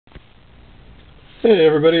Hey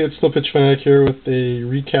everybody, it's No Pitch Fanatic here with a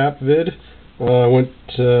recap vid. I went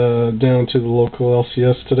down to the local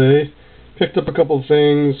LCS today, picked up a couple of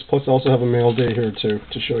things, plus I also have a mail day here too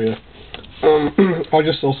to show you.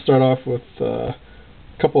 I'll start off with a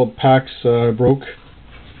couple of packs I broke.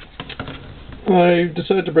 I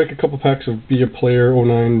decided to break a couple packs of Be a Player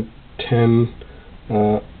 09-10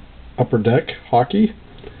 Upper Deck Hockey.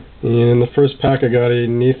 In the first pack I got a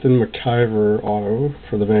Nathan McIver auto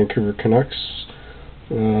for the Vancouver Canucks.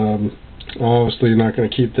 Obviously not going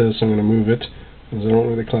to keep this, I'm going to move it, as I don't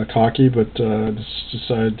really collect hockey, but just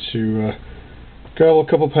decided to grab a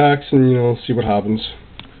couple packs and, see what happens.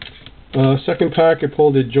 Second pack, I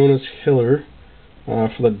pulled a Jonas Hiller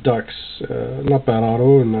for the Ducks. Not bad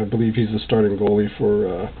auto, and I believe he's the starting goalie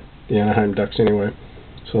for the Anaheim Ducks anyway,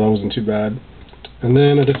 so that wasn't too bad. And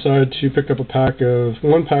then I decided to pick up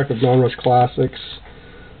one pack of non-rush classics,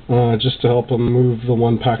 just to help him move the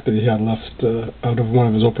one pack that he had left out of one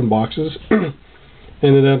of his open boxes.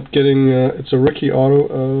 Ended up getting, it's a rookie auto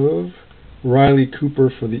of Riley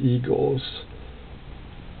Cooper for the Eagles.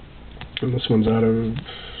 And this one's out of,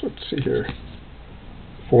 let's see here,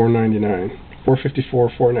 $4.99.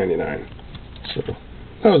 $4.54, $4.99. So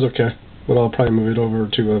that was okay, but I'll probably move it over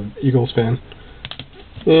to an Eagles fan.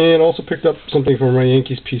 And also picked up something from my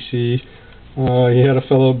Yankees PC. He had a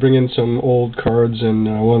fellow bring in some old cards, and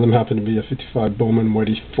one of them happened to be a 55 Bowman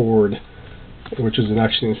Whitey Ford, which is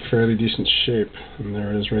actually in fairly decent shape. And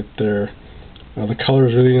there it is right there. The color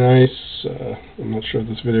is really nice. I'm not sure if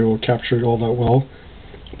this video will capture it all that well,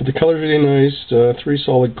 but the color is really nice. 3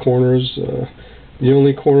 solid corners. The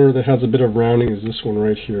only corner that has a bit of rounding is this one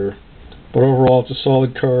right here. But overall, it's a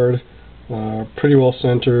solid card. Pretty well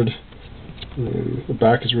centered. And the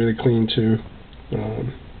back is really clean too.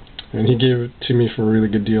 And he gave it to me for a really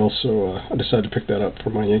good deal, so I decided to pick that up for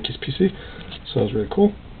my Yankees PC. So that was really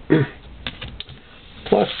cool.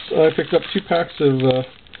 Plus, I picked up 2 packs of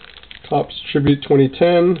Topps Tribute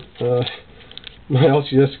 2010. My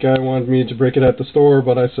LCS guy wanted me to break it at the store,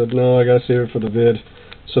 but I said no, I gotta save it for the vid,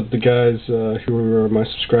 so that the guys who are my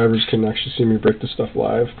subscribers can actually see me break this stuff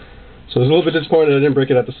live. So I was a little bit disappointed I didn't break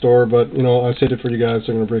it at the store, but I saved it for you guys,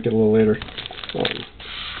 so I'm gonna break it a little later. But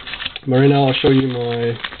right now I'll show you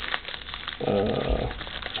my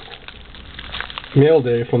mail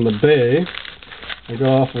day from the Bay. I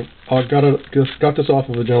got this off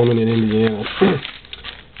of a gentleman in Indiana,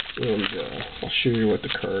 and I'll show you what the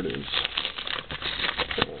card is.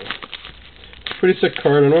 Pretty sick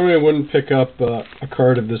card. I normally wouldn't pick up a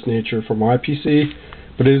card of this nature for my PC,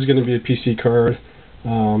 but it is going to be a PC card.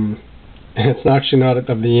 And it's actually not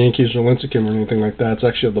of the Yankees or Lincecum or anything like that. It's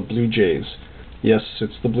actually of the Blue Jays. Yes,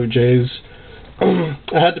 it's the Blue Jays.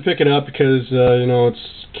 I had to pick it up because,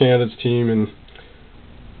 it's Canada's team, and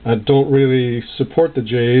I don't really support the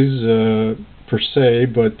Jays per se,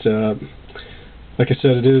 but like I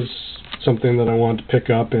said, it is something that I wanted to pick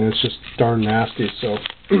up, and it's just darn nasty. So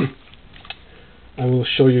I will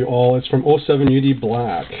show you all. It's from 07 UD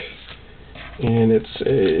Black, and it's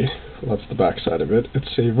that's the back side of it.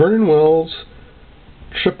 It's a Vernon Wells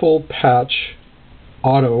triple patch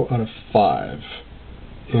auto out of 5.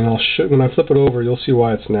 And when I flip it over, you'll see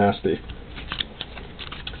why it's nasty.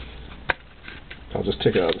 I'll just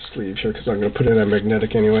take it out of the sleeve here because I'm going to put it in a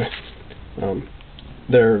magnetic anyway.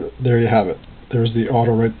 There you have it. There's the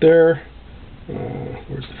auto right there.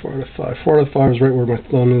 Where's the 4 out of 5? 4 out of 5 is right where my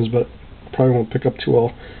thumb is, but probably won't pick up too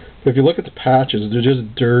well. But if you look at the patches, they're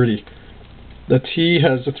just dirty. The T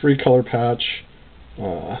has a 3-color patch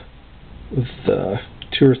with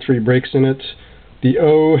 2 or 3 breaks in it. The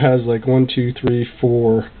O has like 1, 2, 3,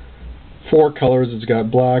 4 colors. It's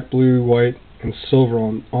got black, blue, white, and silver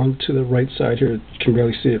onto the right side here. You can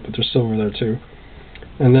barely see it, but there's silver there too.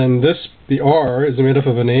 And then the R is made up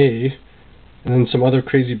of an A, and then some other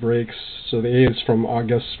crazy breaks. So the A is from, I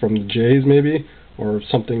guess, from the Jays maybe, or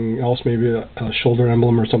something else, maybe a shoulder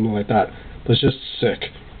emblem or something like that. But it's just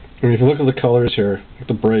sick. I mean, if you look at the colors here,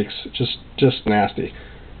 the breaks, just nasty.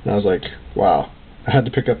 And I was like, wow. I had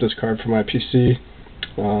to pick up this card for my PC.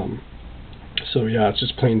 So yeah, it's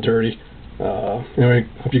just plain dirty. Anyway,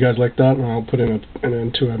 hope you guys like that, and I'll put it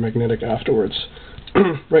into a magnetic afterwards.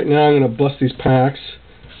 Right now I'm going to bust these packs.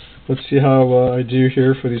 Let's see how I do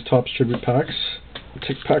here for these Topps Tribute packs. I'll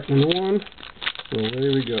take pack number 1. So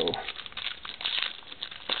there we go.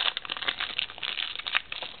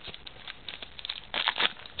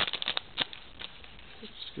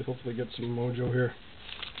 Let's hopefully get some mojo here.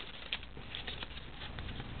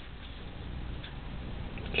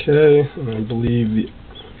 Okay, and I believe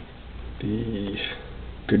the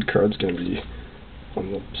good card's going to be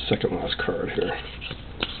on the second last card here.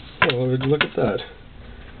 Oh, look at that.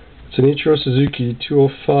 Senichiro Suzuki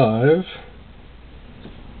 205.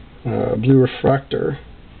 Blue refractor.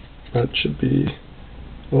 That should be,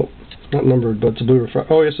 oh, not numbered, but it's a blue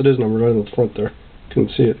refractor. Oh yes, it is numbered right in the front there.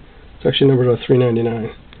 Couldn't see it. It's actually numbered at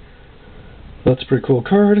 399. That's a pretty cool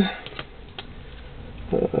card.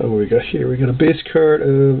 What we got here? We got a base card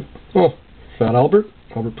of, oh, Fat Albert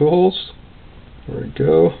Pujols. There we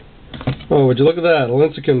go. Oh, would you look at that? A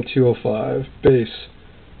Lincecum 205 base.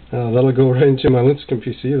 That'll go right into my Lincecum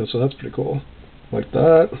PC, so that's pretty cool. Like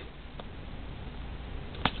that.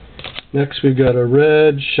 Next, we've got a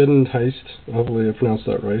red Shedenheist. Hopefully, I pronounced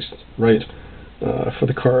that right. For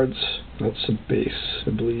the cards, that's a base, I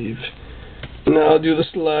believe. Now I'll do the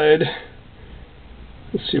slide.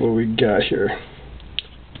 Let's see what we got here.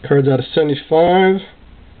 Cards out of 75.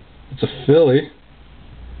 It's a Philly.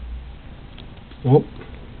 Oh.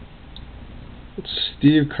 It's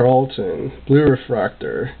Steve Carlton. Blue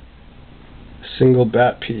refractor. Single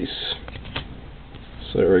bat piece.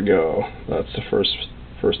 So there we go. That's the first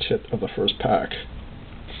hit of the first pack.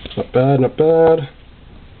 Not bad, not bad.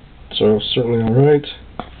 So certainly alright.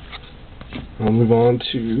 I'll move on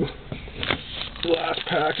to the last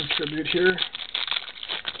pack of tribute here.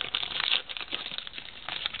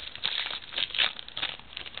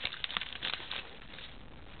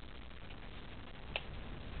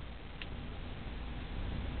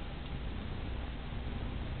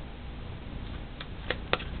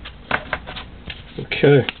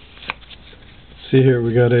 Okay. See here,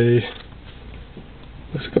 we got a,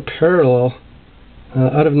 looks like a parallel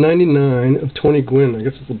out of 99 of Tony Gwynn. I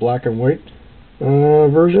guess it's the black and white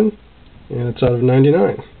version, and it's out of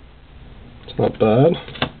 99. It's not bad.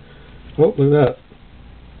 Oh, look at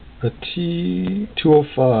that. A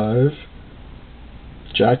T205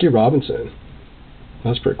 Jackie Robinson.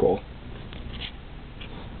 That's pretty cool.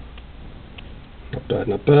 Not bad,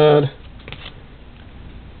 not bad.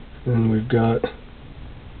 And we've got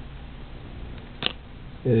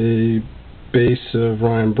a base of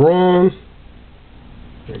Ryan Braun.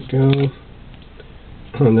 There we go.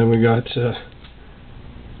 And then we got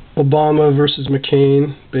Obama versus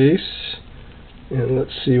McCain base. And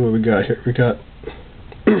let's see what we got here. We got,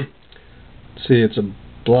 let's see, it's a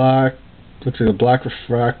black, looks like a black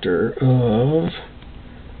refractor of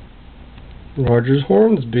Rogers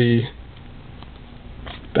Hornsby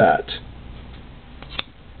bat.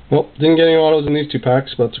 Well, didn't get any autos in these two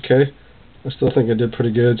packs, but that's okay. I still think I did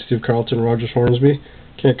pretty good. Steve Carlton, Rogers Hornsby.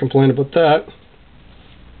 Can't complain about that.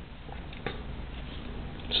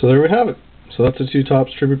 So there we have it. So that's the two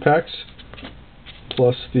Topps tribute packs,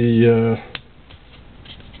 plus the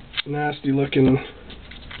nasty looking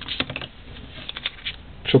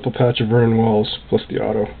triple patch of Vernon Wells, plus the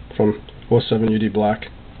auto from 07 UD Black.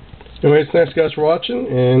 Anyways, thanks guys for watching,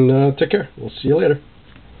 and take care. We'll see you later.